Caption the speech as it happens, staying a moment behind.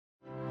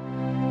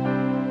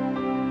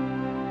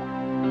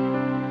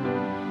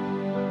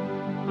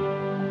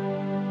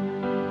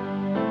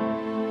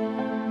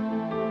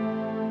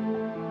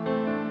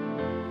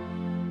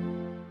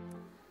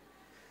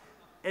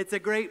It's a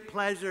great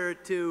pleasure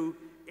to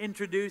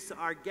introduce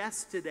our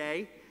guest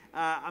today.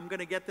 I'm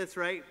going to get this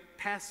right.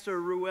 Pastor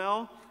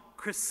Ruel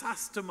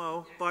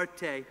Crisostomo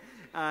Barte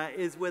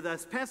is with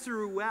us. Pastor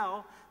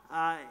Ruel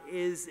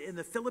is in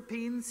the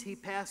Philippines. He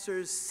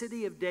pastors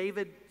City of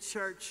David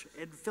Church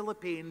in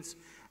Philippines.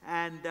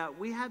 And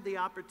we had the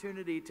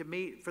opportunity to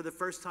meet for the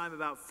first time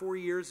about 4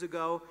 years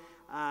ago.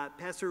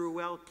 Pastor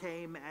Ruel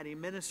came and he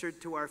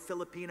ministered to our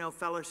Filipino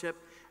fellowship.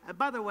 And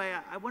by the way,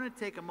 I want to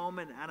take a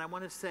moment and I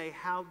want to say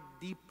how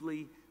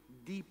deeply,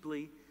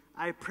 deeply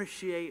I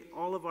appreciate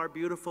all of our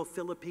beautiful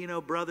Filipino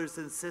brothers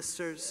and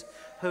sisters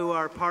who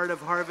are part of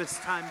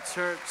Harvest Time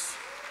Church.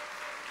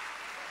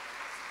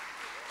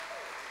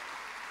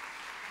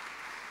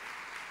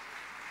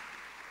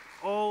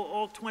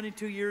 All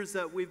 22 years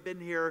that we've been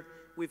here,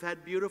 we've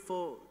had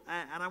beautiful,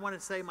 and I want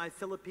to say my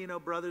Filipino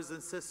brothers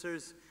and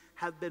sisters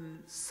have been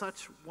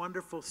such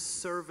wonderful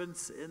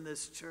servants in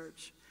this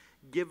church,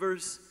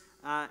 givers,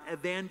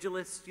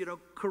 evangelists. You know,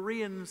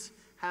 Koreans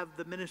have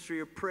the ministry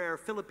of prayer.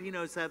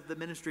 Filipinos have the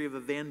ministry of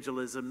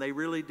evangelism. They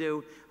really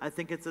do. I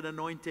think it's an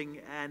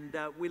anointing, and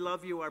we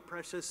love you, our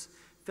precious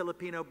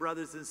Filipino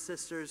brothers and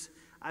sisters.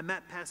 I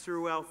met Pastor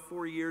Ruel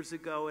 4 years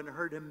ago and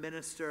heard him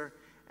minister.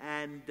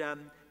 And,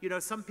 you know,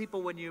 some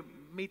people, when you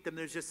meet them,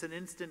 there's just an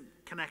instant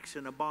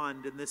connection, a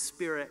bond in this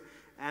spirit,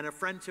 and a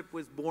friendship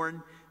was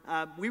born.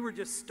 We were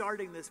just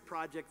starting this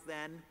project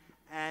then,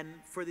 and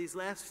for these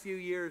last few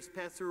years,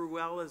 Pastor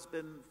Ruel has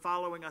been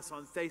following us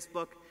on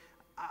Facebook.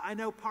 I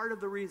know part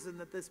of the reason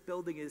that this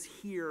building is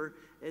here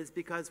is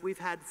because we've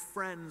had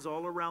friends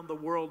all around the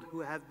world who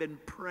have been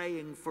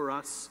praying for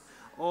us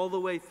all the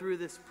way through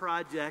this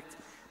project,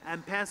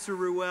 and Pastor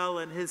Ruel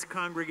and his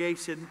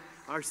congregation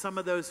are some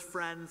of those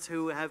friends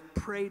who have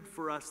prayed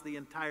for us the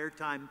entire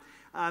time.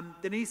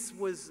 Denise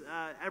was,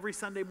 every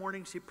Sunday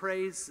morning, she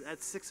prays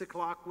at 6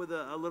 o'clock with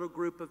a little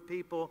group of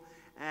people.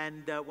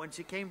 And when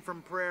she came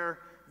from prayer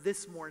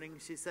this morning,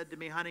 she said to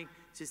me, honey,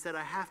 she said,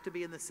 I have to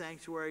be in the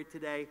sanctuary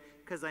today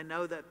because I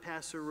know that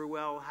Pastor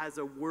Ruel has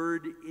a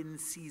word in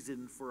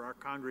season for our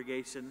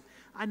congregation.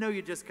 I know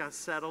you just got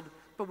settled,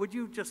 but would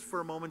you just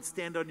for a moment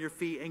stand on your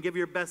feet and give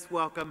your best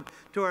welcome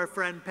to our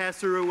friend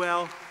Pastor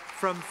Ruel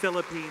from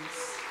Philippines.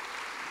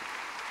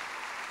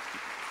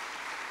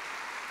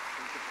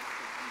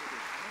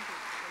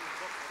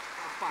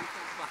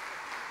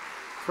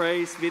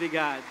 Praise be to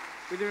God.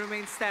 Will you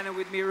remain standing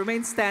with me?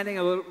 Remain standing.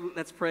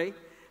 Let's pray.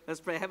 Let's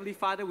pray. Heavenly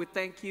Father, we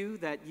thank you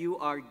that you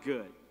are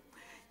good.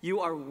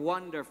 You are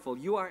wonderful.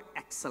 You are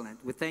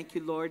excellent. We thank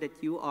you, Lord,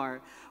 that you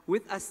are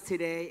with us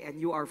today and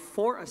you are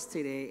for us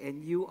today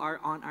and you are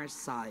on our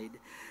side.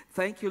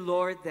 Thank you,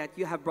 Lord, that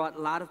you have brought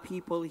a lot of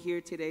people here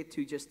today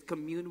to just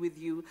commune with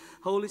you.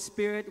 Holy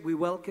Spirit, we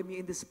welcome you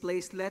in this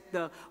place. Let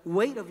the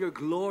weight of your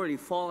glory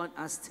fall on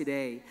us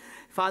today.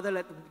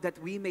 Father,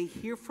 that we may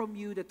hear from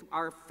you, that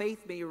our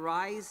faith may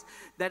rise,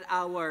 that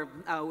our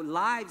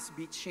lives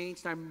be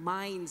changed, our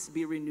minds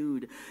be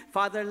renewed.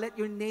 Father, let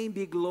your name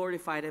be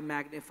glorified and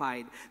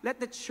magnified. Let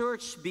the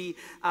church be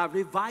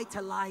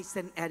revitalized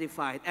and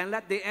edified, and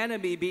let the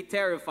enemy be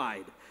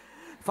terrified.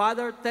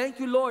 Father, thank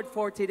you, Lord,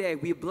 for today.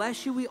 We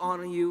bless you, we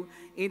honor you.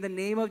 In the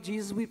name of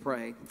Jesus, we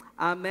pray.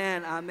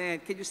 Amen, amen.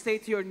 Can you say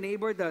to your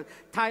neighbor the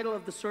title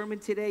of the sermon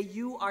today?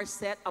 You are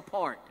set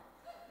apart.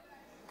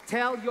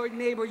 Tell your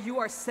neighbor you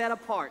are set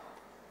apart.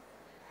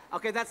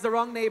 Okay, that's the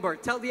wrong neighbor.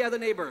 Tell the other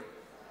neighbor.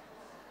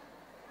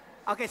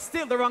 Okay,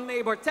 still the wrong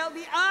neighbor. Tell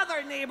the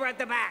other neighbor at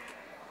the back.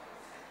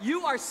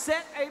 You are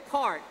set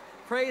apart.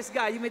 Praise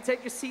God. You may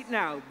take your seat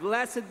now.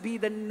 Blessed be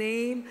the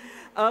name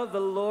of the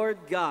Lord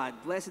God.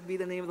 Blessed be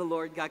the name of the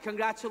Lord God.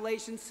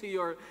 Congratulations to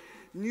your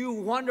new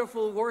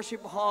wonderful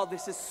worship hall.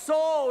 This is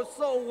so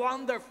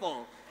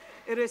wonderful.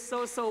 It is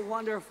so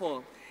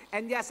wonderful.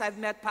 And yes, I've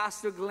met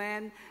Pastor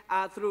Glenn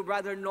through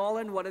Brother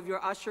Nolan, one of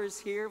your ushers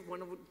here,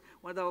 one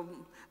of the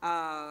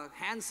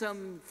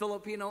handsome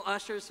Filipino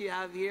ushers you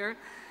have here.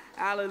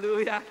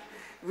 Hallelujah.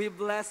 We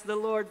bless the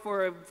Lord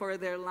for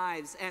their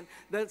lives. And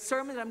the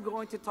sermon that I'm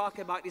going to talk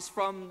about is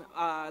from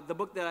the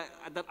book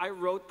that I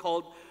wrote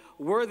called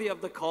Worthy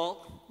of the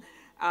Call.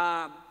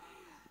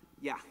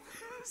 Yeah.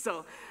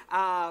 So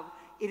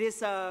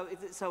it's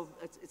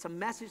a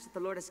message that the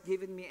Lord has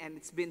given me, and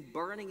it's been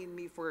burning in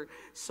me for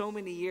so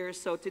many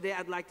years. So today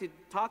I'd like to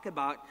talk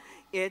about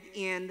it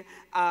in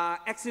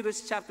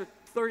Exodus chapter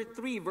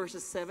 33,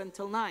 verses 7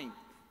 till 9.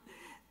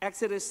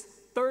 Exodus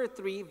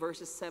 33,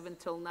 verses 7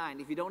 till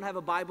 9. If you don't have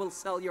a Bible,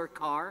 sell your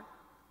car.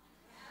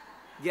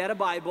 Get a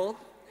Bible.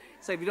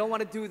 So if you don't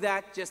want to do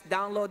that, just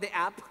download the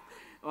app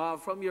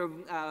from your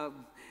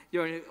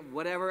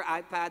whatever,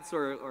 iPads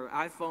or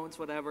iPhones,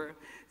 whatever.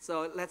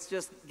 So let's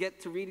just get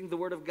to reading the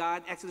Word of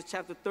God. Exodus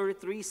chapter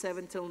 33,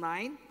 7 till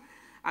 9.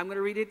 I'm going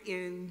to read it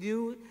in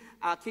New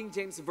King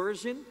James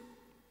Version.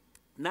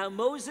 Now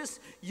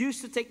Moses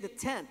used to take the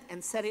tent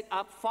and set it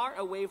up far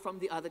away from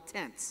the other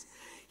tents.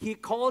 He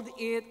called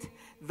it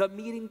the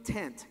meeting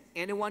tent.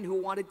 Anyone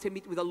who wanted to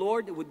meet with the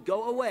Lord would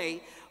go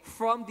away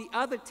from the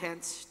other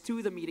tents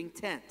to the meeting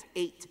tent.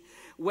 8.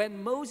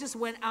 When Moses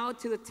went out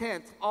to the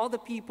tent, all the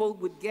people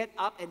would get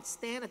up and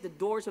stand at the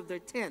doors of their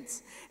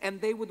tents, and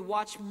they would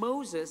watch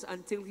Moses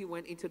until he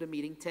went into the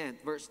meeting tent.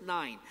 Verse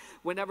 9,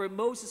 whenever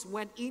Moses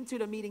went into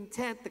the meeting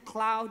tent, the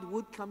cloud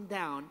would come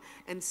down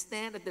and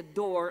stand at the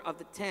door of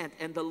the tent,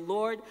 and the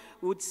Lord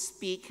would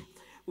speak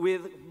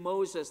with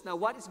Moses. Now,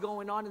 what is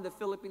going on in the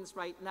Philippines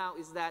right now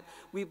is that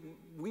we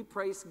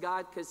praise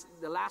God because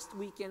the last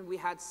weekend we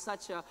had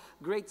such a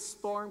great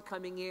storm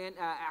coming in.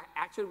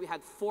 Actually, we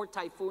had 4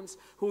 typhoons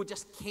who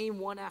just came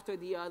one after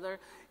the other,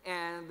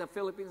 and the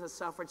Philippines has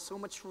suffered so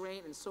much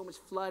rain and so much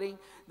flooding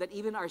that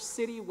even our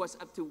city was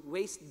up to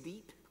waist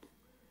deep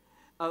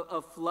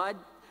of flood.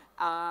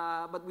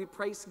 But we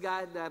praise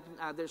God that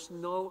there's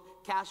no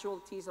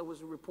casualties that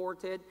was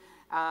reported.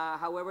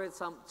 However,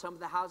 some of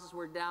the houses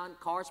were down,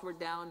 cars were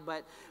down,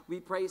 but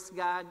we praise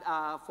God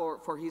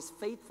for His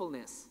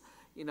faithfulness,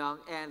 you know.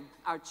 And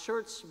our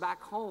church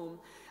back home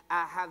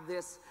have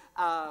this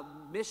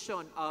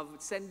mission of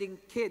sending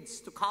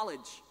kids to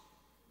college.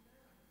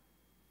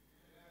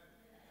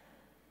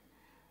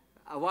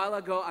 A while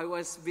ago, I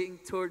was being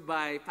toured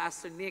by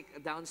Pastor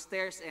Nick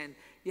downstairs, and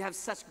you have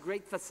such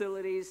great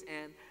facilities,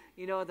 and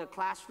you know, the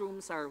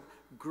classrooms are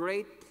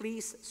great.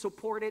 Please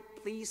support it.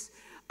 Please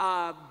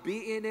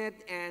be in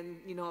it, and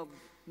you know,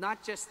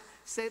 not just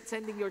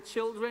sending your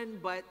children,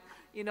 but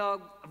you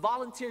know,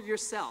 volunteer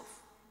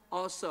yourself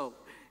also.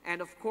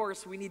 And of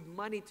course, we need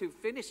money to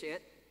finish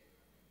it.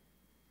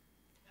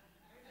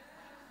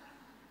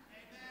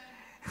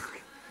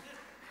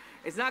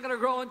 It's not going to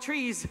grow on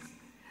trees.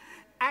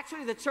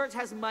 Actually, the church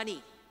has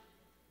money.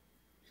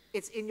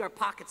 It's in your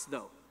pockets,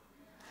 though.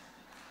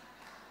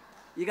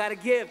 You got to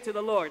give to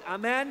the Lord.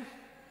 Amen?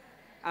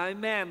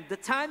 Amen. The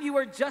time you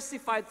were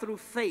justified through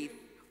faith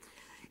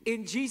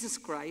in Jesus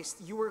Christ,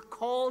 you were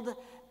called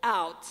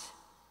out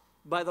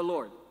by the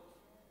Lord.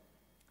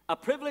 A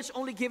privilege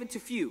only given to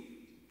few.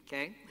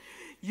 Okay?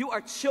 You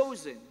are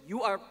chosen.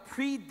 You are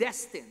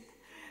predestined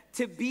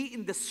to be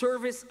in the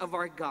service of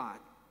our God.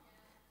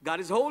 God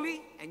is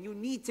holy, and you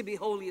need to be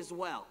holy as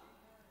well.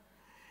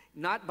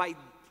 Not by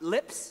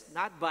lips,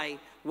 not by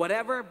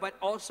whatever, but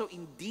also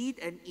in deed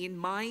and in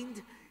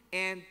mind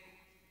and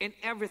in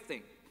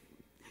everything.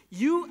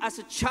 You as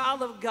a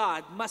child of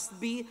God must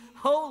be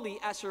holy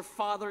as your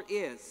Father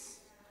is.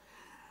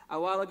 A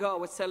while ago, I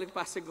was telling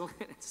Pastor Glenn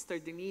and Sister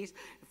Denise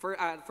for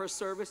first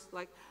service,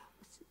 like,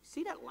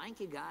 see that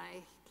lanky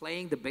guy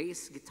playing the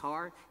bass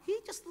guitar? He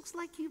just looks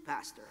like you,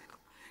 Pastor.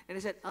 And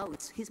I said, oh,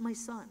 he's my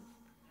son.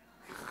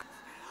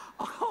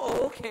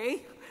 Oh,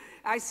 okay.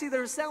 I see the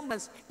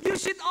resemblance. You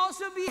should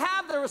also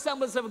have the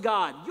resemblance of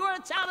God. You're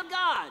a child of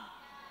God.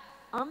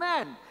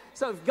 Amen.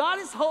 So if God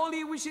is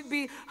holy, we should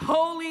be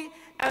holy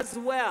as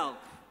well.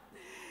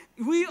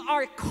 We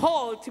are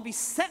called to be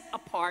set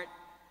apart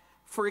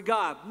for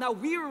God. Now,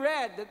 we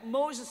read that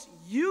Moses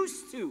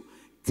used to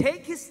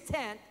take his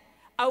tent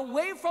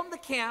away from the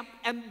camp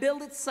and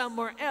build it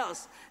somewhere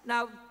else.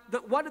 Now,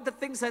 one of the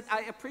things that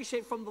I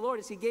appreciate from the Lord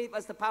is He gave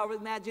us the power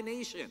of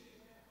imagination.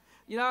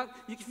 You know,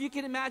 if you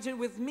can imagine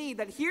with me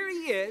that here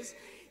he is,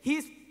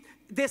 he's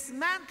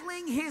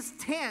dismantling his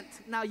tent.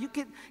 Now you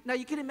can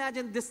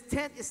imagine this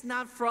tent is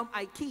not from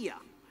IKEA.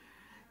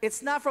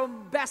 It's not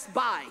from Best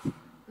Buy.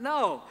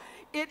 No,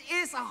 it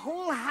is a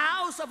whole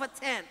house of a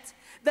tent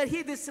that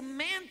he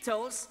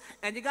dismantles.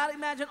 And you got to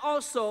imagine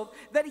also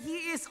that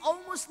he is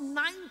almost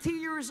 90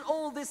 years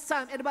old this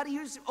time. Anybody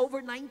here is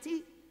over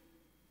 90?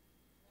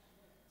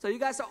 So you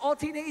guys are all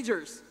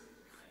teenagers.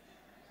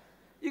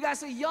 You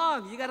guys are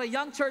young. You got a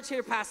young church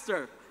here,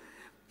 Pastor.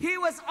 He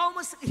was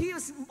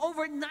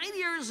over 90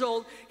 years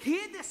old. He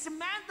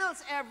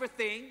dismantles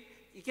everything.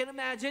 You can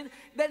imagine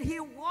that he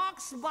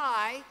walks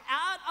by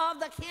out of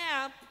the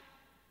camp,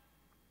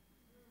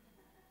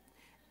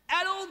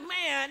 an old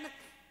man,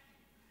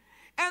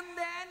 and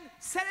then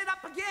set it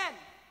up again,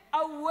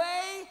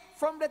 away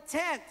from the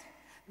tent.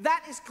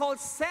 That is called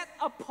set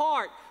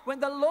apart.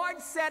 When the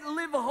Lord said,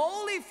 live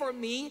holy for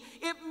me,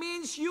 it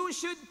means you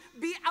should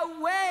be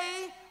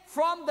away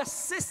from the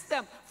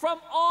system, from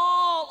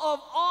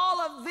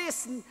all of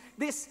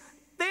these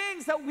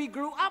things that we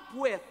grew up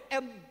with,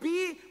 and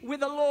be with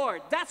the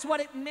Lord. That's what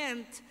it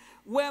meant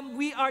when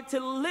we are to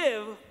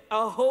live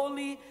a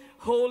holy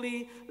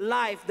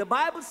life. The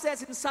Bible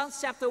says in Psalms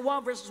chapter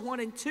 1 verses 1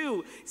 and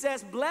 2, it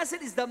says,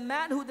 blessed is the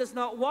man who does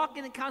not walk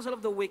in the counsel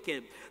of the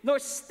wicked, nor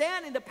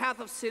stand in the path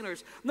of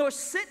sinners, nor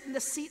sit in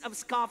the seat of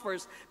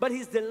scoffers, but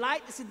his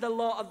delight is in the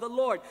law of the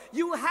Lord.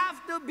 You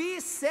have to be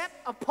set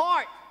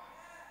apart.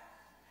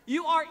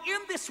 You are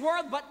in this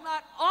world, but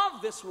not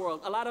of this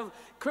world. A lot of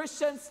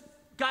Christians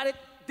got it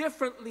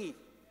differently.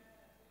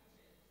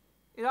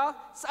 You know,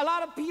 a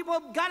lot of people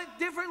got it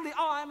differently.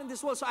 Oh, I'm in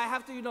this world, so I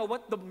have to, you know,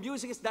 what the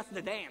music is, that's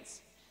the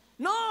dance.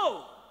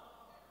 No.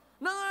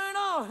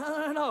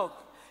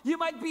 You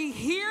might be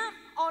here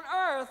on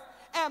earth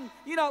and,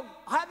 you know,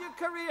 have your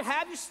career,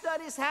 have your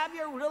studies, have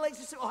your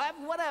relationship, or have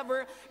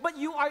whatever, but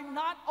you are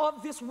not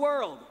of this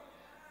world.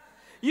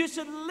 You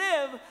should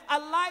live a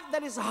life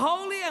that is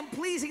holy and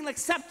pleasing and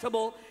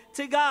acceptable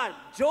to God.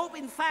 Job,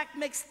 in fact,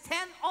 makes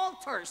 10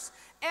 altars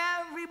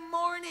every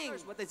morning.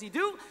 What does he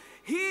do?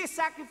 He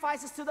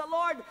sacrifices to the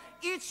Lord,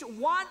 each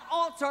one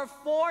altar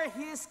for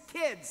his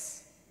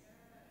kids.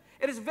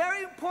 It is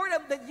very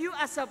important that you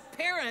as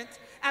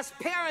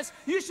parents,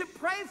 you should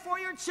pray for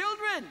your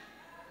children.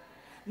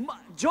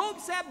 Job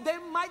said they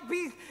might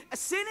be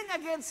sinning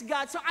against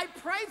God, so I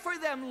pray for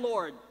them,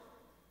 Lord.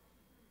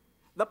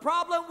 The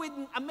problem with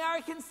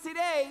Americans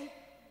today,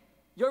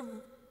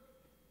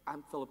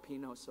 I'm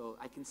Filipino, so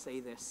I can say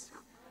this.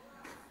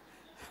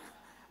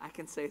 I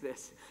can say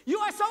this. You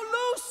are so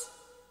loose.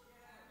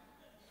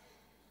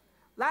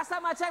 Last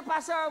time I checked,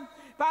 Pastor,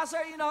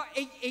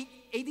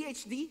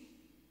 ADHD.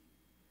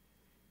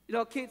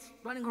 Kids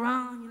running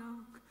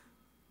around,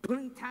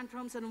 pulling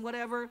tantrums and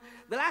whatever.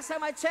 The last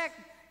time I checked,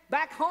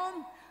 back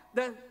home,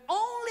 the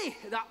only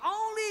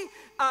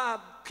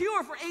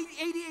cure for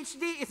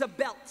ADHD is a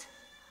belt.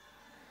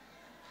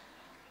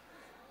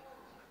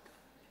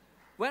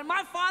 When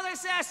my father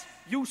says,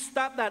 you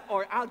stop that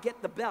or I'll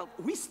get the belt,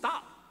 we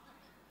stop.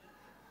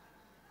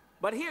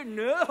 But here,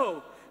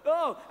 no.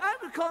 Oh, I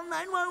have to call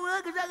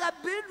 911 because I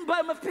got bitten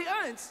by my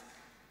parents.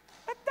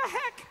 What the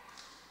heck?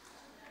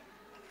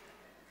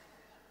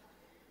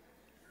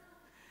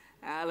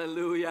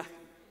 Hallelujah.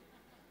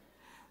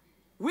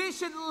 We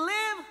should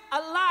live a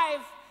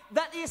life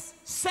that is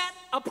set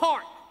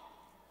apart.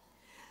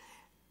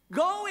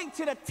 Going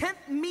to the tent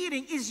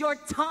meeting is your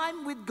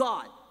time with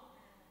God.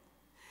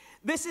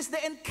 This is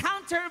the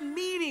encounter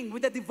meeting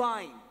with the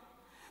divine.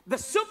 The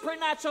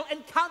supernatural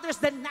encounters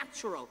the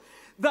natural.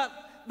 The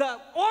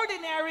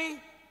ordinary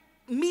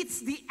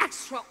meets the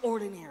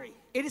extraordinary.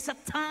 It is a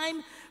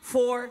time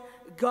for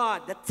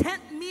God. The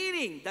tent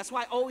meeting, that's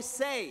why I always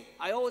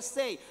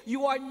say,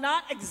 you are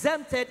not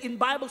exempted in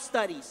Bible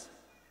studies.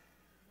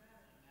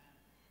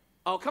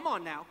 Oh, come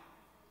on now.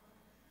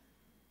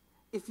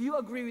 If you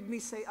agree with me,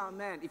 say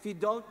amen. If you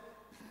don't,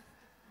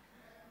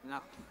 no.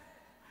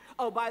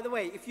 Oh, by the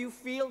way, if you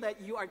feel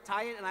that you are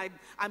tired and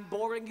I'm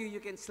boring you, you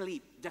can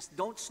sleep. Just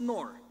don't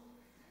snore.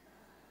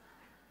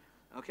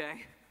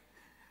 Okay?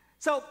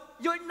 So,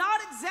 you're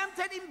not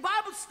exempted in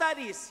Bible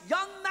studies.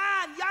 Young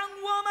man, young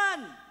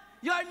woman,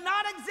 you're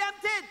not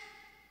exempted.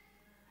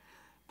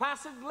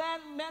 Pastor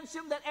Glenn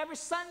mentioned that every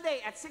Sunday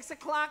at 6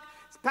 o'clock,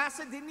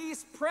 Pastor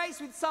Denise prays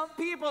with some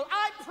people.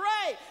 I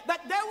pray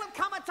that there will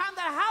come a time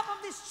that half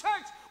of this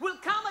church will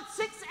come at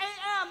 6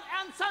 a.m.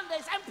 on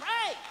Sundays and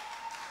pray.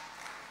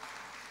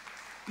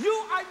 You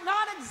are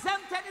not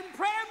exempted in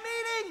prayer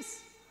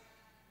meetings.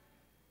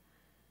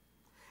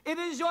 It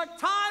is your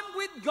time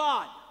with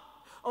God.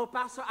 Oh,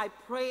 Pastor, I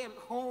pray at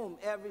home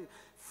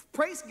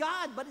praise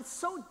God, but it's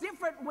so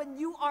different when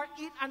you are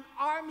in an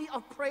army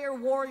of prayer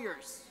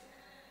warriors.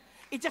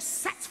 It just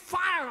sets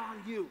fire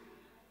on you.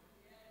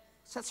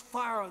 Sets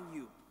fire on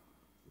you.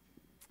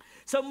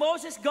 So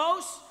Moses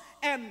goes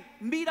and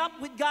meet up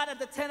with God at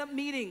the tent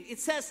meeting. It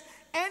says,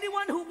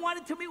 anyone who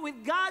wanted to meet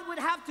with God would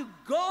have to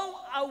go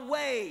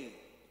away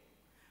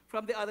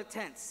from the other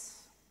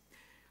tents.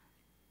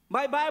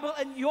 My Bible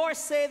and yours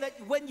say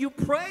that when you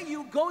pray,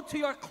 you go to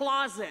your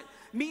closet.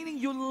 Meaning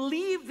you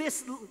leave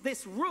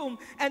this room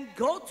and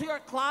go to your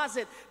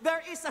closet.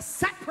 There is a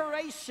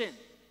separation.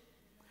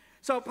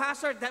 So,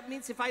 Pastor, that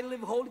means if I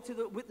live holy to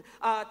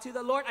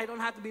the Lord, I don't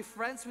have to be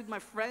friends with my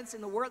friends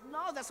in the world.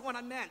 No, that's what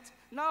I meant.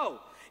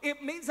 No.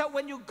 It means that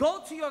when you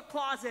go to your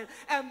closet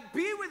and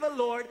be with the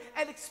Lord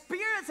and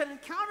experience an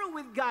encounter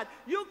with God,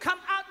 you come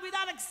out with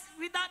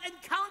that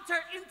encounter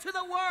into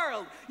the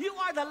world. You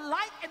are the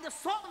light and the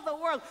salt of the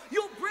world.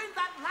 You bring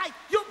that light,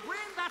 you bring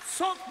that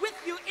salt with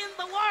you in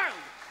the world.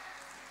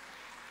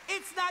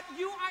 It's that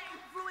you are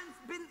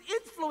been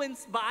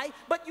influenced by,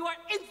 but you are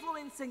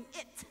influencing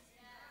it.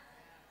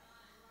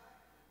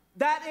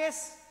 That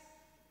is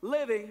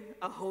living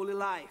a holy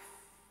life.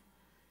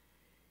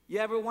 You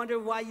ever wonder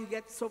why you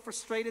get so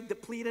frustrated,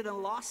 depleted, and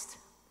lost?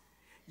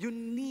 You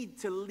need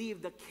to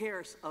leave the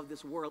cares of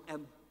this world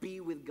and be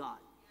with God.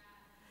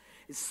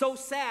 It's so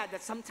sad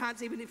that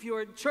sometimes even if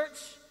you're in church,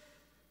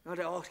 I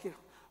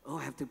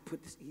have to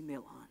put this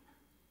email on.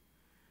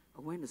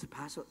 Oh, when does the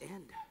Passover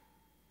end?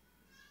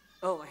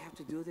 Oh, I have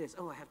to do this.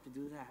 Oh, I have to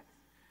do that.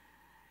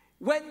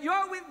 When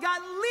you're with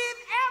God, leave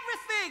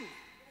everything.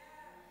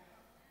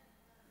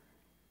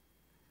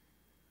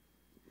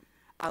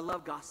 I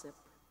love gossip.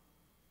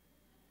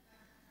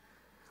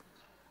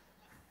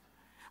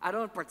 I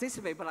don't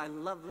participate, but I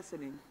love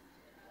listening.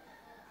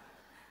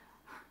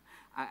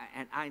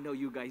 And I know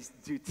you guys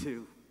do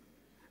too.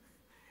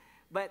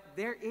 But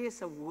there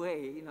is a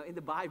way, in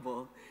the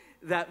Bible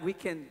that we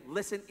can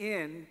listen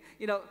in.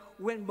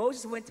 When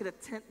Moses went to the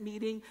tent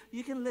meeting,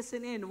 you can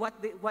listen in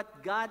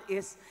what God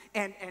is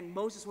and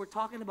Moses were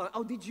talking about.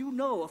 Oh, did you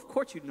know? Of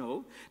course you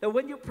know that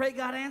when you pray,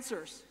 God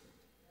answers.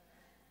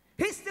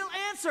 He still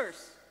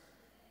answers.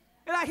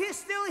 He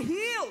still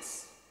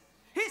heals.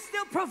 He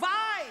still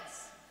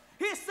provides.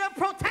 He still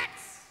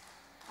protects.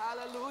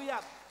 Hallelujah.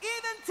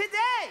 Even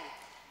today.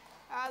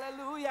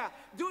 Hallelujah.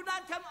 Do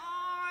not come,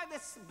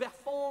 this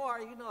before,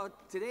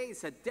 today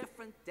is a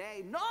different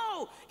day.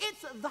 No,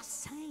 it's the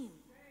same.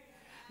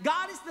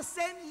 God is the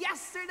same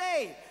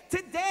yesterday,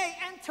 today,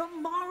 and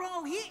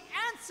tomorrow. He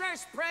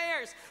answers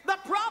prayers. The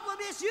problem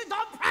is you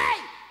don't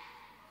pray.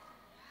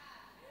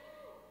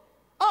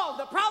 Oh,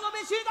 the problem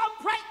is you don't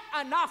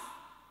pray enough.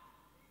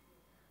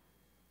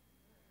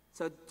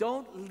 So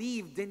don't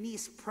leave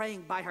Denise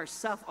praying by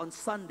herself on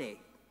Sunday.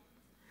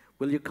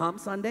 Will you come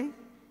Sunday?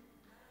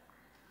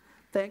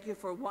 Thank you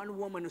for one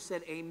woman who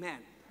said amen.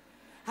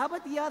 How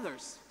about the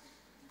others?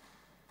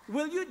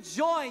 Will you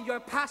join your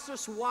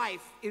pastor's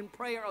wife in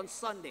prayer on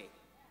Sunday?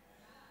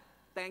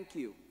 Thank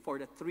you for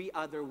the 3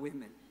 other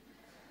women.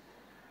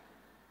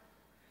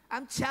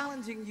 I'm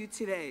challenging you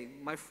today,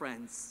 my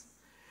friends.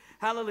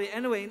 Hallelujah.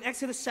 Anyway, in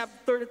Exodus chapter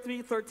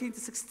 33, 13 to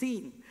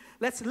 16,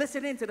 let's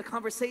listen into the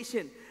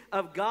conversation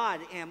of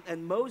God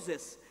and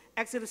Moses.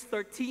 Exodus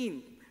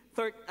 33,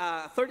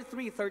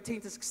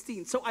 13 to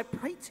 16. So I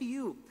pray to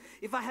you,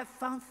 if I have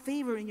found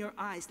favor in your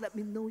eyes, let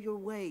me know your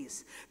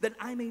ways, that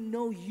I may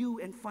know you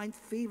and find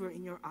favor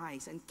in your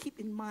eyes. And keep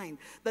in mind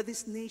that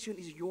this nation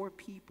is your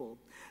people.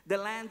 The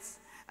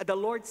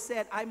Lord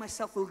said, I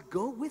myself will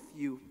go with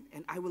you,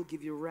 and I will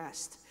give you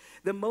rest.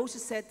 Then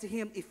Moses said to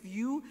him, if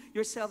you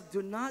yourself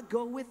do not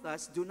go with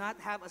us, do not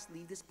have us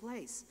leave this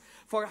place.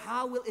 For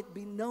how will it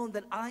be known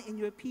that I and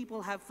your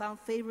people have found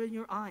favor in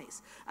your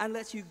eyes?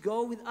 Unless you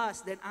go with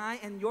us, then I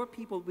and your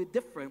people will be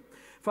different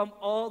from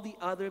all the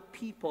other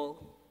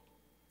people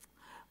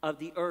of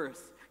the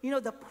earth.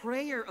 The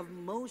prayer of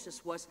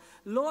Moses was,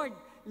 Lord,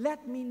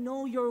 let me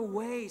know your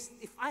ways.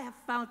 If I have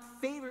found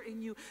favor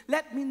in you,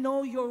 let me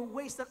know your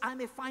ways that I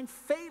may find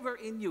favor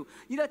in you.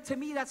 To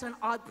me, that's an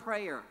odd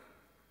prayer.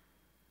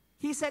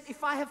 He said,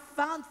 if I have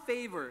found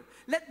favor,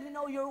 let me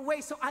know your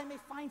way so I may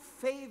find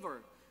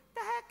favor. The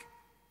heck?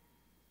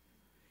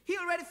 He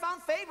already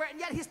found favor, and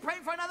yet he's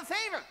praying for another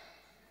favor.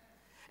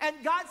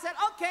 And God said,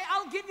 okay,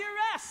 I'll give you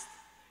rest.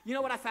 You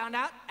know what I found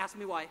out? Ask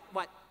me why.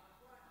 What?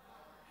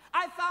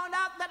 I found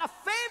out that a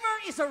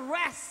favor is a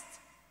rest.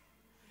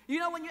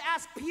 When you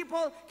ask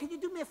people, can you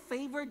do me a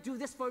favor? Do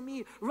this for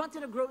me. Run to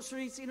the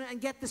groceries,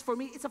 and get this for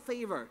me. It's a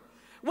favor.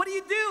 What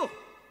do?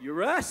 You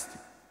rest.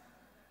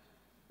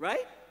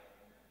 Right?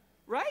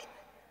 Right?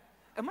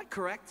 Am I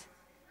correct?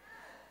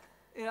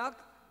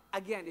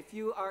 Again, if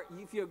you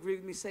agree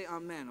with me, say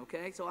amen,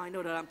 okay? So I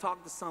know that I'm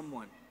talking to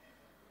someone.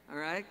 All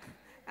right?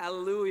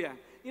 Hallelujah.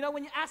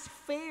 When you ask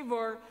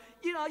favor,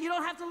 you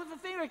don't have to look for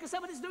favor because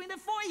somebody's doing it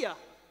for you.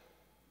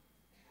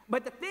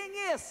 But the thing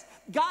is,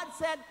 God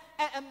said,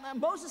 and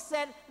Moses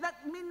said,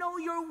 let me know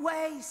your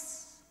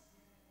ways.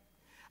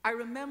 I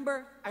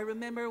remember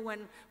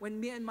when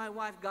me and my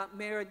wife got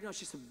married.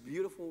 She's a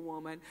beautiful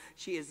woman.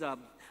 She is a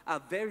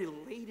very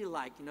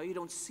ladylike. You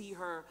don't see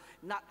her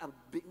not a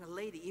big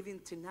lady even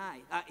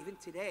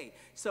today.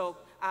 So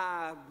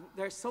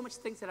there's so much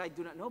things that I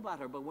do not know about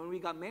her. But when we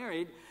got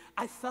married,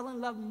 I fell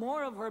in love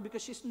more of her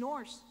because she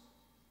snores.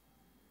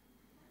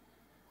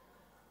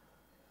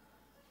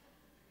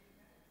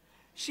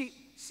 She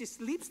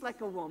sleeps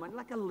like a woman,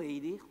 like a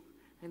lady,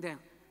 and then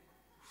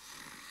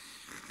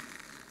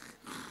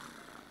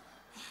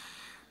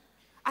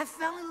I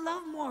fell in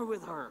love more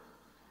with her.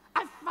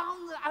 I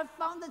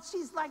found that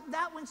she's like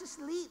that when she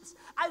sleeps.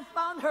 I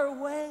found her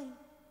way.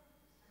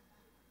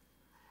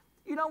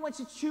 When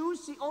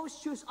she always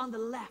chooses on the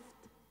left.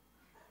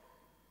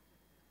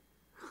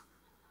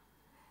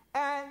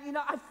 And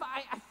I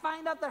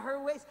find out that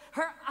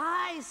her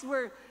eyes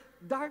were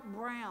dark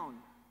brown.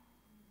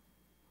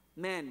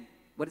 Men,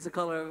 what is the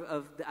color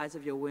of the eyes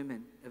of your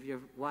women, of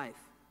your wife?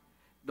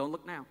 Don't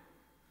look now.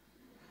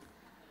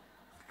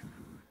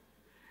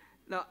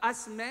 Now,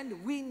 us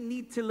men, we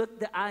need to look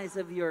the eyes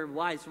of your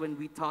wives when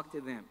we talk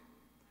to them.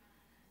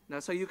 Now,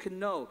 so you can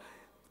know.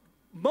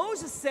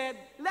 Moses said,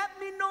 let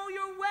me know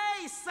your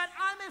ways, that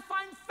I may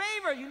find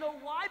favor. You know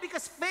why?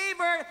 Because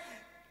favor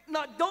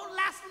don't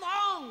last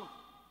long.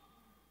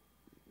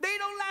 They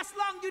don't last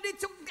long. You need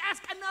to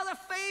ask another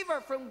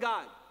favor from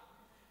God.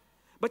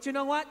 But you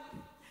know what?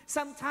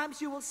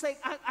 Sometimes you will say,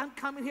 I'm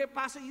coming here,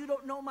 Pastor. You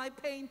don't know my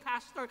pain,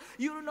 Pastor.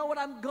 You don't know what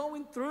I'm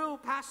going through,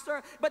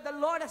 Pastor. But the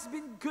Lord has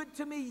been good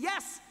to me.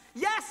 Yes,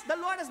 the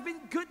Lord has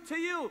been good to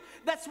you.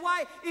 That's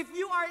why if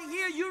you are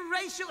here, you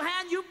raise your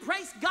hand, you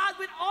praise God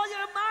with all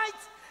your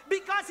might.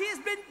 Because He has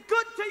been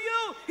good to you.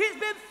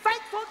 He's been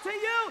faithful to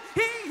you.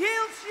 He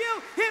heals you.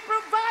 He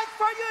provides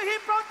for you.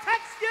 He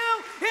protects you.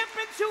 He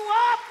picks you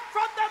up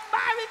from the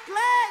miry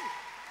clay.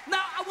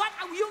 Now, what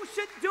you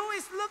should do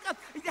is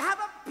have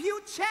a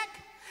pew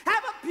check.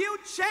 Have a pew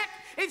check.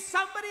 If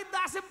somebody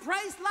doesn't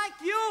praise like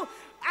you,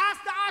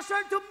 ask the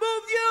usher to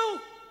move you.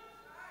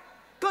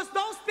 Because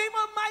those people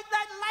might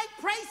not like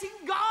praising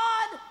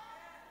God.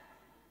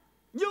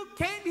 You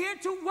came here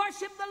to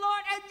worship the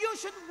Lord, and you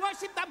should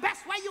worship the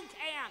best way you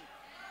can.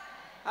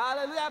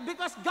 Hallelujah.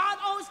 Because God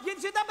always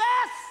gives you the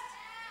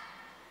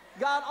best.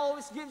 God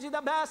always gives you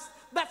the best.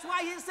 That's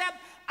why He said,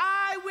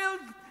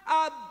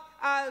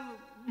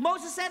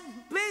 Moses said,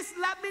 please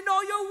let me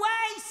know your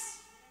ways.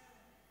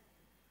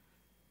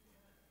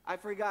 I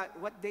forgot,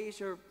 what day is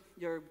your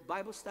your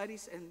Bible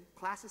studies and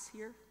classes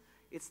here,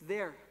 it's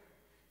there.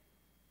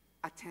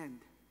 Attend.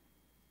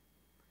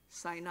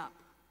 Sign up.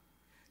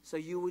 So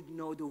you would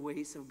know the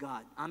ways of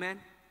God. Amen?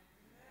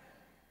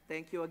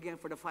 Thank you again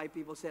for the 5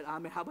 people said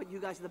amen. How about you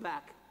guys in the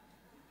back?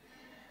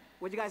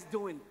 What you guys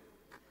doing?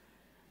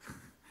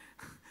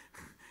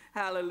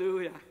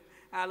 Hallelujah.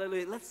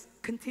 Hallelujah. Let's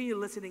continue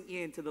listening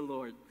in to the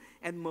Lord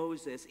and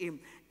Moses. In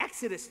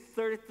Exodus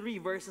 33,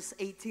 verses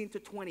 18 to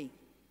 20.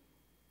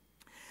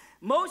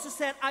 Moses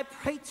said, I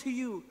pray to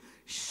you,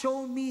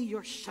 show me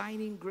your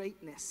shining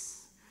greatness.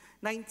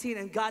 19,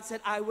 and God said,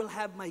 I will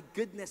have my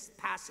goodness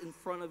pass in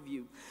front of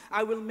you.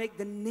 I will make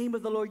the name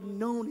of the Lord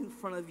known in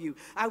front of you.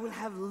 I will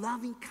have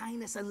loving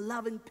kindness and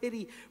love and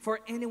pity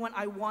for anyone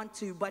I want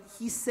to. But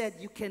he said,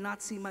 you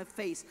cannot see my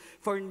face,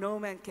 for no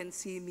man can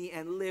see me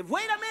and live.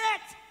 Wait a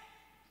minute!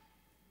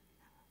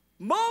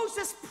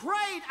 Moses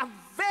prayed a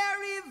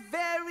very,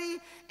 very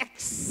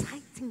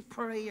exciting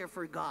prayer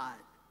for God.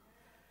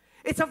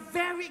 It's a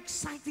very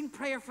exciting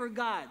prayer for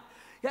God.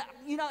 Yeah,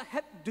 you know,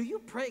 do you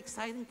pray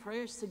exciting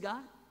prayers to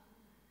God?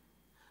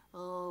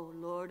 Oh,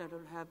 Lord, I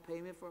don't have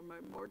payment for my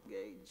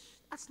mortgage.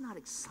 That's not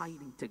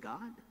exciting to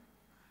God.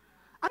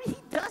 I mean,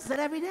 he does that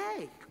every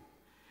day.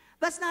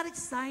 That's not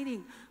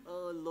exciting.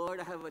 Oh, Lord,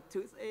 I have a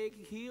toothache.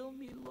 Heal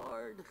me,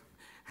 Lord.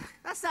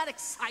 That's not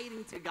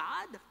exciting to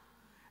God.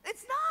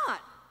 It's not.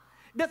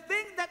 The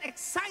thing that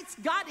excites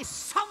God is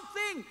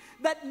something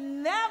that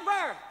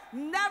never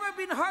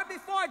been heard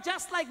before.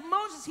 Just like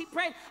Moses, he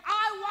prayed,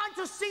 I want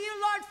to see you,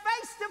 Lord,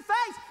 face to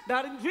face.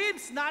 Not in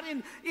dreams, not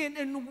in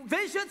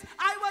visions.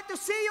 I want to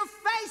see you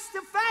face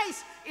to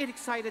face. It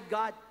excited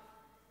God.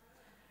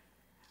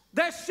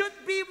 There should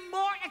be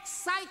more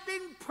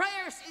exciting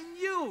prayers in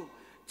you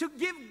to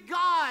give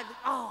God,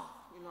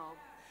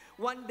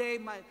 One day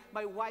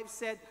my wife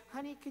said,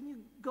 honey, can you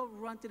go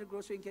run to the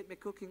grocery and get me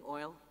cooking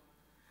oil?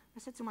 I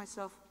said to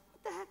myself,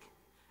 what the heck?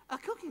 A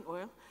cooking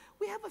oil?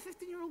 We have a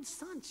 15-year-old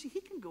son. He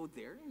can go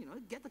there,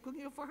 get the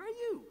cooking oil for her,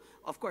 you.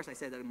 Of course, I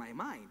said that in my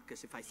mind,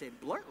 because if I say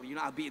it bluntly,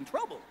 I'll be in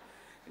trouble.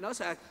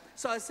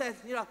 So I said,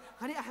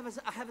 honey, I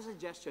have a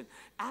suggestion.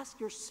 Ask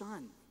your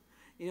son,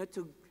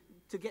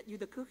 to get you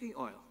the cooking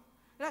oil.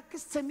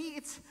 Because to me,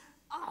 it's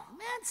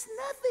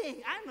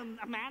nothing. I'm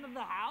a man of the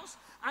house,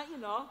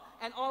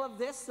 and all of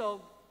this,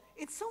 so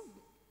it's so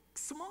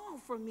small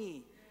for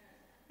me.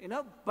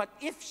 But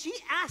if she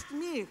asked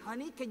me,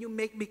 honey, can you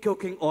make me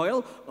cooking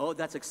oil? Oh,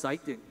 that's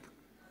exciting.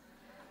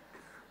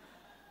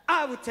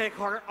 I would take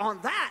her on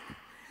that.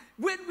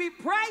 When we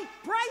pray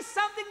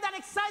something that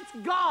excites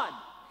God.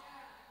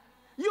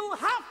 You have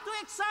to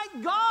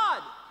excite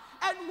God.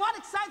 And what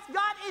excites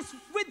God is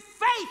with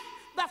faith.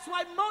 That's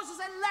why Moses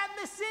said, let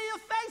me see you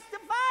face to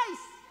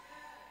face.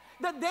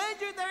 The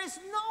danger there is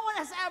no one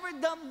has ever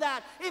done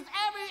that. If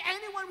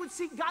anyone would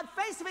see God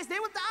face to face, they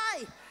would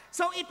die.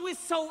 So it was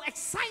so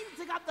exciting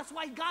to God. That's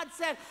why God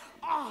said,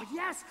 oh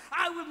yes,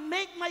 I will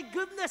make my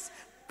goodness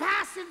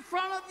pass in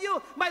front of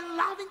you. My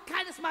loving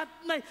kindness,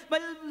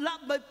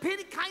 my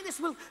pity kindness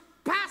will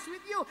pass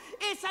with you.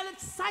 It's an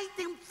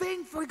exciting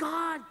thing for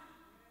God.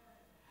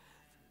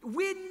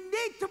 We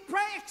need to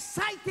pray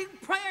exciting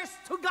prayers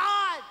to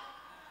God.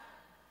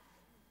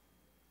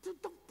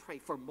 Don't pray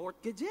for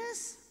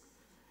mortgages.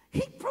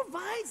 He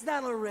provides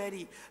that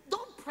already.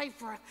 Don't pray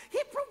for it.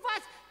 He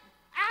provides.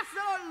 Ask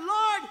the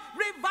Lord,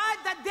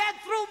 revive the dead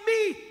through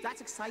me. That's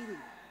exciting.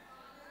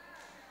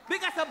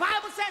 Because the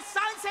Bible says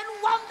signs and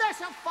wonders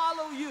shall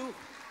follow you.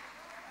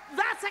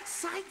 That's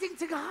exciting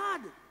to God.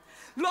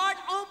 Lord,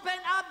 open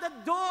up the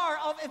door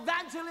of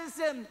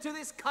evangelism to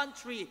this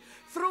country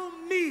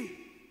through me.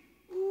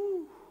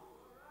 Ooh.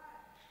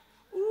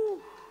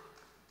 Ooh.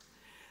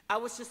 I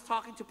was just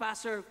talking to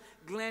Pastor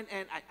Glenn,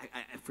 and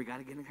I forgot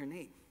again her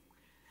name,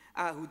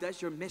 who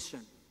does your mission.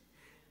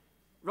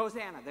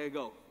 Rosanna, there you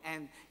go.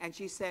 And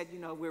she said,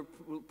 we're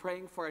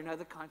praying for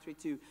another country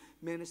to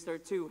minister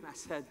to. And I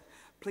said,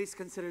 please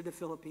consider the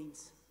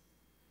Philippines.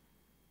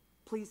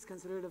 Please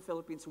consider the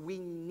Philippines. We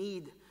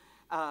need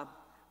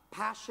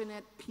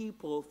passionate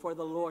people for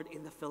the Lord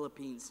in the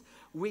Philippines.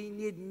 We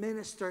need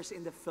ministers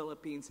in the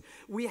Philippines.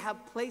 We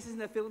have places in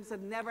the Philippines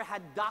that never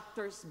had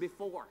doctors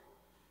before.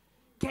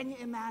 Can you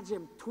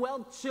imagine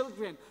 12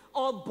 children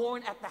all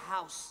born at the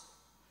house?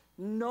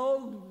 No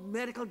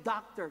medical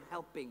doctor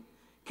helping.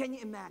 Can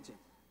you imagine?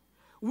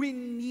 We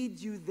need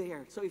you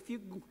there. So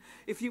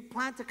if you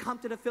plan to come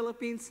to the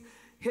Philippines,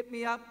 hit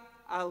me up.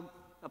 I'll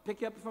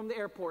pick you up from the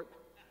airport.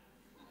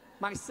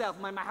 Myself,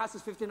 my house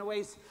is 15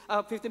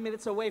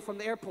 minutes away from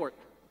the airport.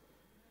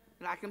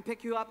 And I can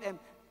pick you up and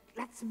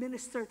let's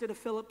minister to the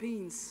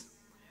Philippines.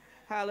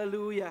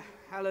 Hallelujah,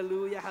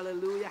 hallelujah,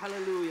 hallelujah,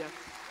 hallelujah.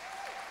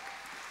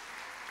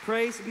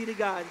 Praise be to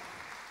God.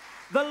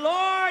 The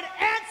Lord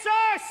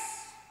answers.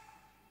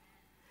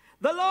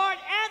 The Lord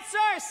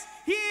answers.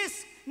 He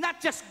is not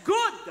just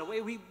good. The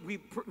way we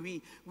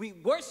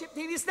worship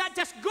Him is not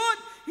just good.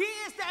 He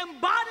is the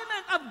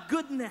embodiment of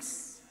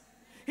goodness.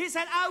 He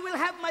said, I will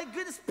have my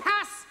goodness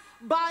pass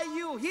by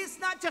you. He is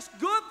not just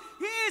good.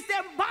 He is the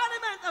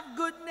embodiment of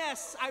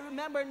goodness. I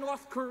remember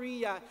North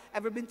Korea.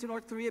 Ever been to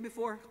North Korea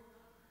before?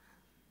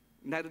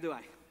 Neither do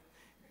I.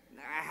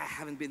 I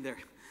haven't been there.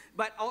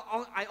 But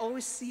I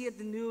always see at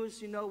the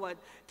news, you know, what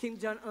Kim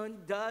Jong-un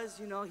does.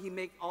 You know, he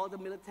make all the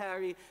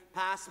military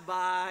pass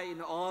by, you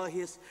know, all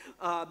his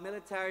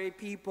military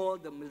people,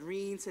 the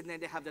Marines, and then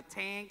they have the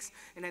tanks,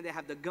 and then they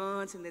have the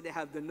guns, and then they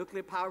have the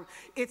nuclear power.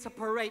 It's a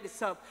parade.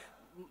 It's a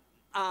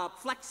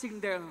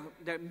flexing their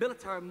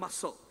military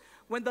muscle.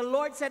 When the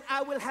Lord said,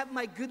 I will have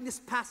my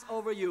goodness pass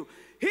over you,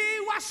 He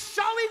was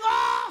showing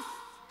off.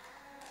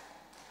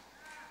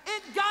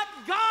 It got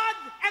God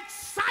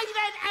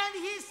excited,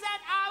 and He said,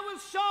 I will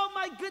show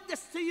my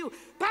goodness to you,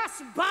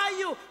 pass by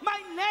you, my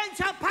name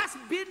shall pass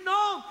be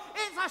known.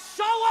 It's a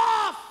show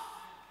off.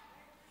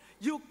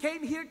 You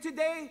came here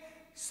today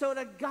so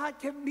that God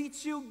can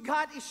meet you.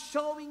 God is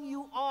showing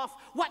you off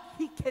what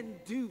He can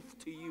do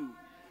to you.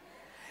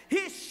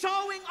 He's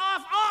showing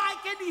off, I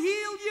can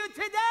heal you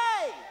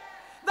today.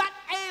 That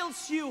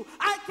ails you.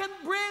 I can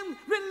bring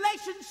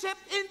relationship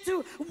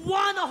into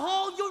one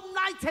whole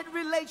united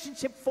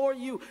relationship for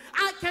you.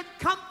 I can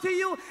come to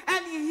you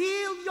and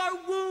heal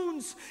your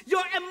wounds,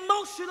 your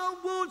emotional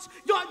wounds,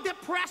 your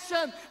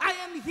depression. I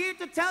am here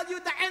to tell you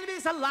the enemy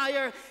is a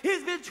liar.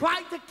 He's been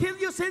trying to kill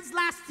you since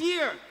last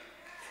year.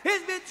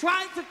 He's been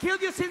trying to kill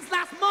you since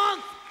last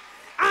month.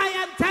 I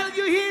am telling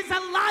you, He's a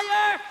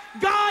liar.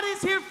 God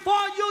is here for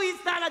you.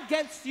 He's not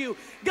against you.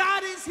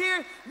 God is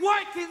here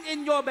working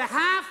in your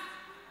behalf.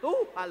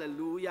 Oh,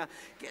 hallelujah.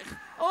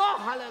 Oh,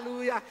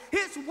 hallelujah.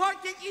 He's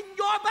working in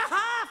your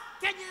behalf.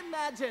 Can you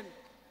imagine?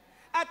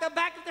 At the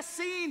back of the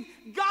scene,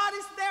 God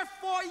is there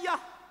for you.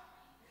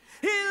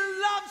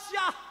 He loves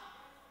you.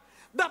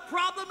 The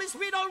problem is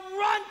we don't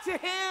run to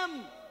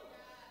Him.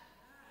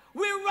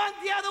 We run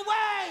the other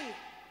way.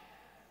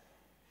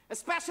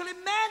 Especially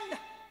men.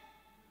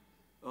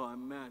 Oh,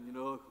 I'm man, you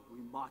know, we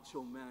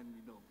macho men,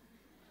 you know.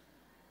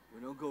 We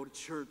don't go to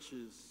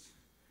churches,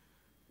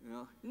 you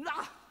know.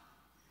 Nah.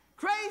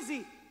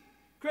 Crazy,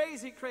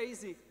 crazy,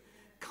 crazy.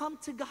 Come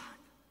to God.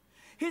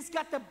 He's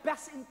got the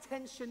best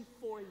intention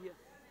for you.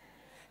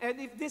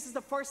 And if this is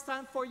the first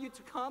time for you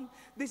to come,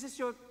 this is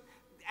your,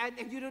 and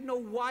you don't know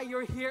why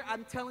you're here,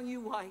 I'm telling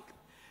you why.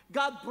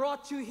 God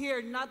brought you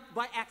here not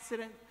by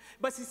accident,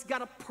 but He's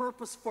got a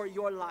purpose for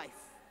your life.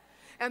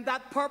 And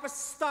that purpose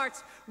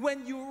starts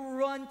when you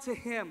run to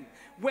Him.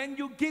 When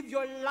you give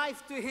your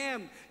life to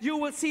Him, you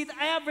will see that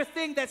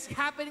everything that's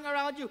happening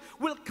around you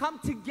will come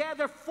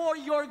together for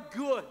your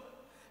good.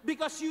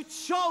 Because you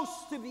chose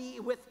to be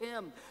with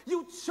Him.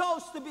 You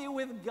chose to be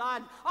with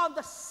God on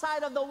the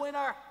side of the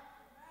winner.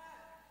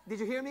 Did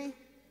you hear me?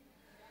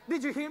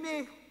 Did you hear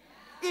me?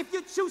 If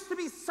you choose to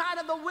be side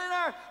of the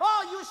winner,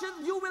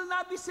 you will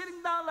not be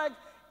sitting down like,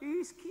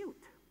 he's cute.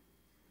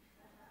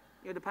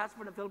 You know, the pastor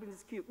from the Philippines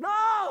is cute.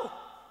 No!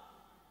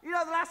 You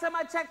know, the last time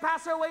I checked,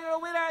 Pastor, when you're a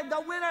winner, the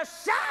winner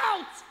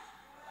shout!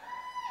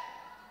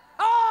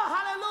 Oh,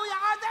 hallelujah!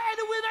 Are there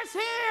any winners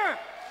here?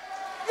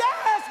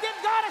 Yes! Give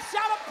God a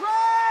shout of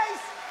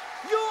praise!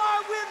 You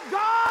are with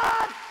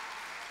God!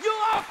 You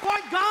are for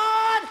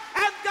God!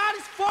 And God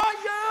is for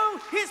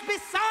you! He's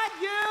beside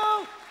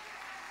you!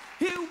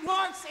 He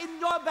works in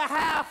your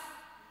behalf.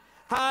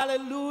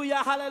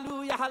 Hallelujah,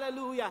 hallelujah,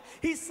 hallelujah.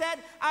 He said,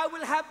 I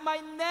will have my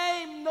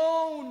name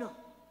known.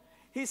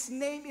 His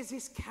name is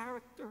His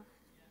character.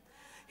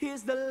 He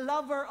is the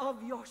lover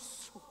of your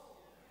soul.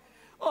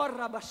 Oh,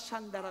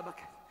 Rabashanda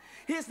Rabaka.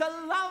 He is the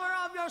lover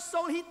of your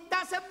soul. He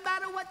doesn't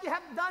matter what you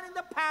have done in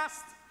the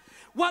past.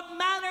 What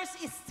matters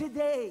is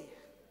today.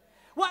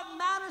 What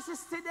matters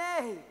is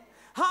today.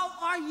 How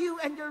are you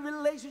and your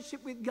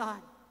relationship with God?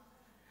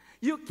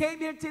 You came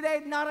here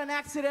today, not an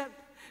accident.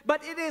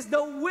 But it is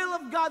the will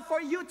of God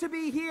for you to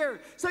be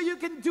here so you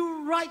can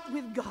do right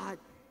with God.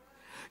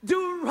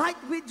 Do right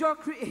with your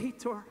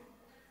Creator.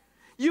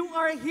 You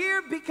are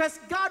here because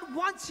God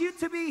wants you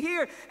to be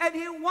here and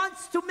He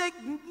wants to make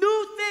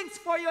new things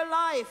for your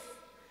life.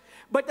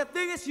 But the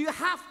thing is, you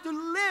have to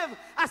live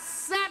a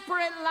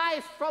separate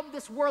life from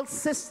this world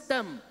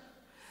system.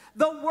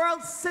 The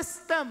world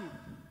system.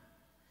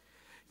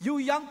 You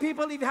young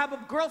people, if you have a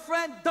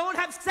girlfriend, don't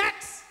have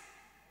sex.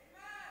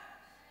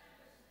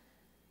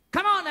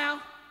 Come on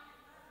now.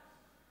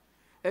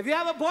 If you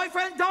have a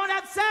boyfriend, don't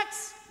have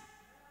sex.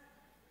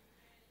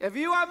 If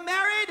you are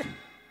married,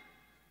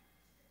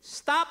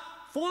 stop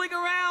fooling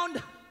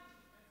around.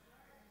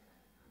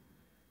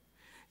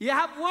 You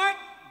have work,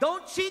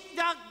 don't cheat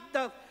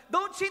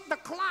the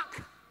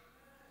clock.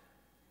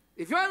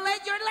 If you're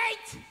late, you're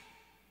late.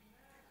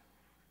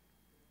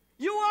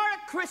 You are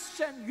a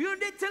Christian. You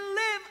need to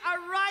live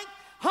a right,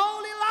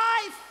 holy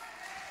life.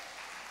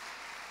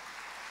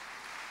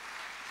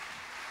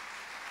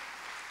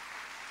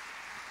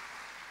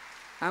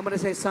 I'm going to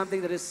say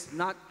something that is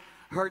not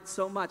hurt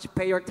so much.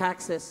 Pay your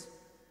taxes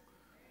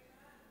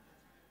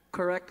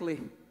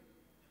correctly.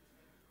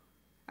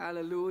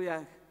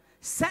 Hallelujah.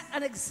 Set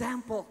an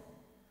example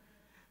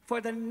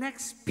for the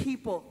next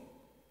people.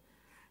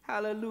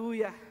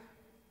 Hallelujah.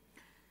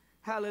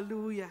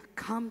 Hallelujah.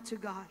 Come to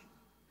God.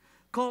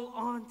 Call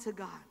on to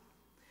God.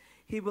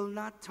 He will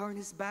not turn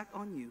His back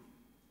on you.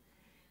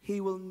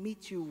 He will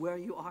meet you where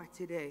you are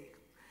today.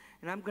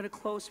 And I'm going to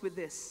close with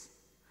this.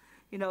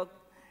 You know,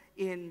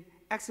 in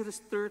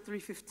Exodus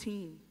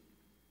 3:15,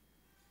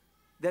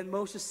 then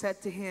Moses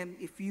said to him,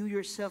 if you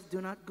yourself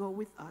do not go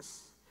with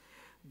us,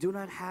 do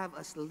not have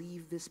us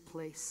leave this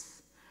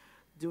place.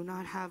 Do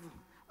not have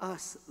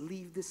us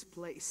leave this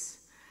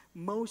place.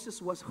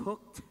 Moses was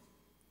hooked.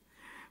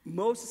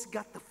 Moses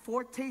got the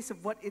foretaste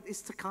of what it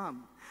is to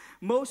come.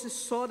 Moses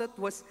saw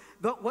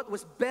what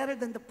was better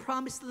than the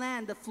promised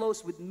land that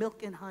flows with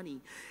milk and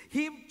honey.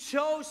 He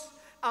chose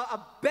a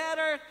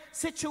better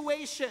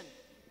situation.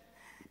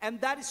 And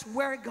that is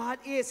where God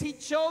is. He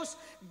chose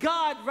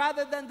God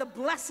rather than the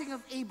blessing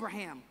of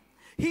Abraham.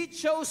 He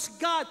chose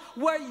God.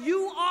 Where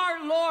you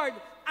are, Lord,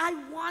 I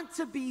want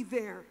to be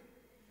there.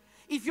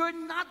 If you're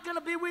not going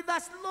to be with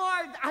us,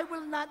 Lord, I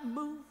will not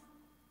move.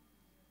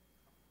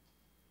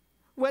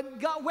 Where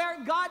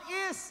God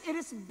is, it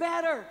is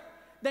better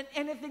than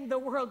anything the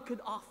world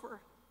could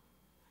offer.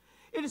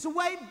 It is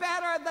way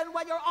better than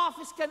what your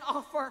office can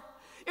offer.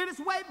 It is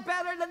way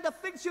better than the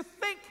things you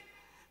think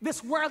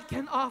this world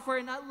can offer.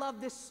 And I love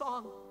this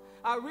song.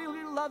 I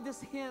really love this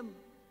hymn.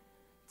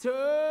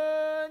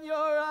 Turn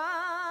your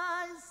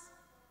eyes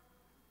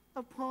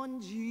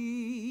upon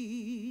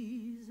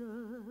Jesus.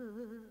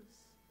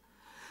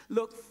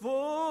 Look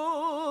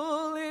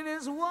full in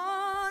His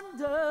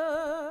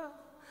wonderful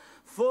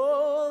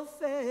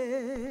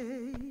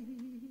face.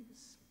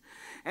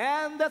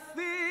 And the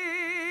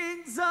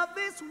things of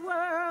this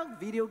world,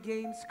 video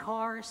games,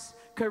 cars,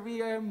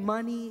 career,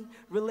 money,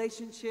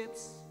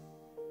 relationships,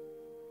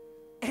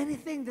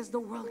 anything that the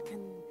world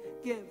can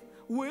give,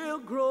 will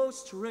grow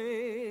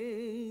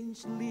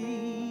strangely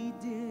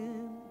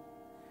dim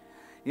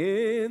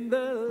in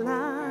the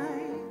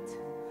light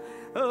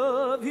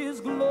of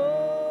His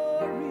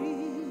glory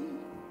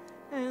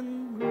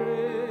and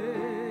grace.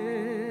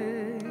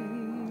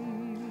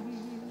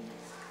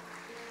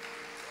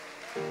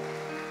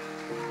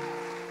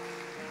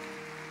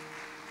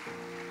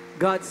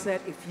 God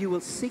said, if you will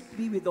seek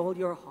me with all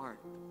your heart,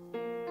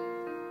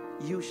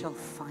 you shall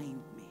find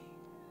me.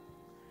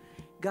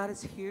 God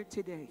is here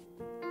today.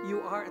 You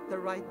are at the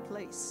right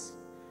place.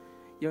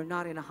 You're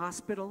not in a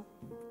hospital.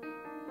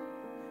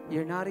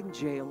 You're not in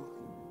jail.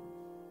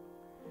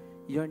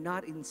 You're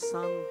not in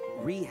some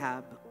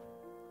rehab,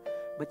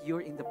 but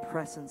you're in the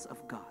presence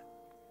of God.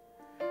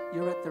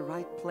 You're at the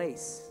right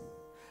place.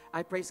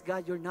 I praise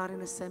God, you're not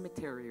in a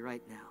cemetery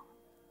right now,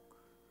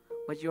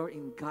 but you're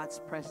in God's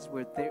presence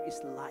where there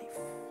is life.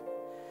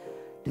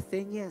 The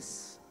thing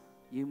is,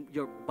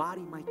 your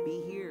body might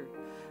be here,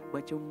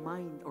 but your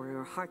mind or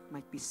your heart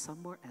might be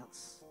somewhere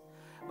else.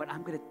 But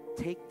I'm going to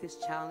take this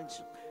challenge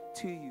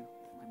to you.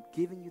 I'm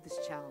giving you this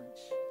challenge.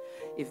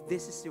 If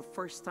this is your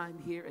first time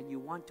here and you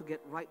want to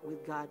get right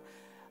with God,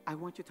 I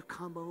want you to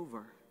come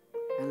over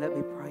and let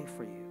me pray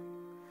for you.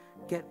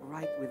 Get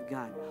right with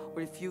God.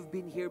 Or if you've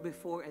been here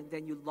before and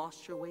then you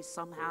lost your way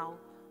somehow,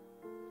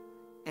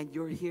 and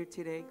you're here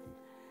today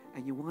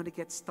and you want to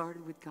get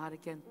started with God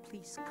again,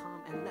 please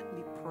come and let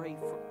me pray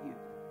for you.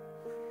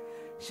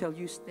 Shall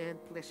you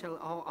stand, please? Shall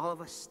all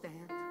of us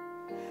stand?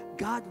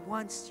 God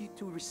wants you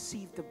to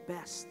receive the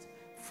best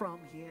from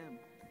Him.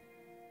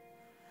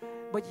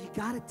 But you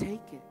got to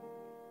take it.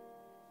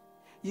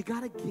 You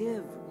got to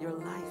give your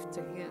life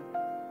to Him.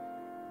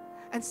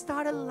 And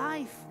start a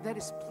life that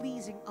is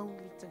pleasing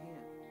only to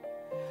Him.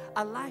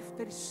 A life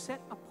that is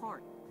set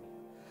apart.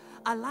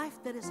 A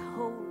life that is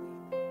holy.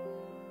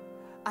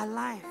 A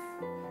life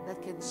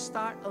that can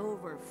start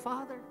over.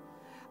 Father,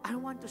 I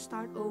want to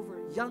start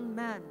over. Young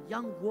man,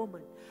 young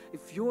woman,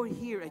 if you're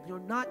here and you're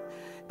not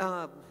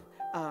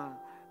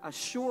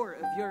sure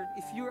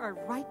if you are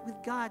right with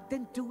God,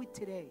 then do it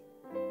today.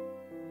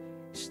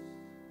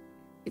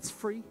 It's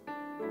free.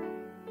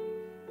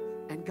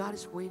 And God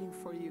is waiting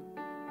for you.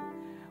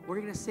 We're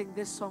going to sing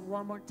this song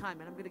one more time,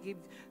 and I'm going to give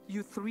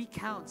you 3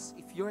 counts.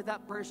 If you're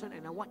that person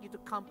and I want you to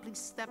come, please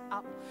step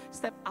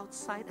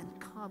outside and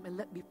come and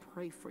let me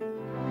pray for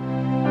you.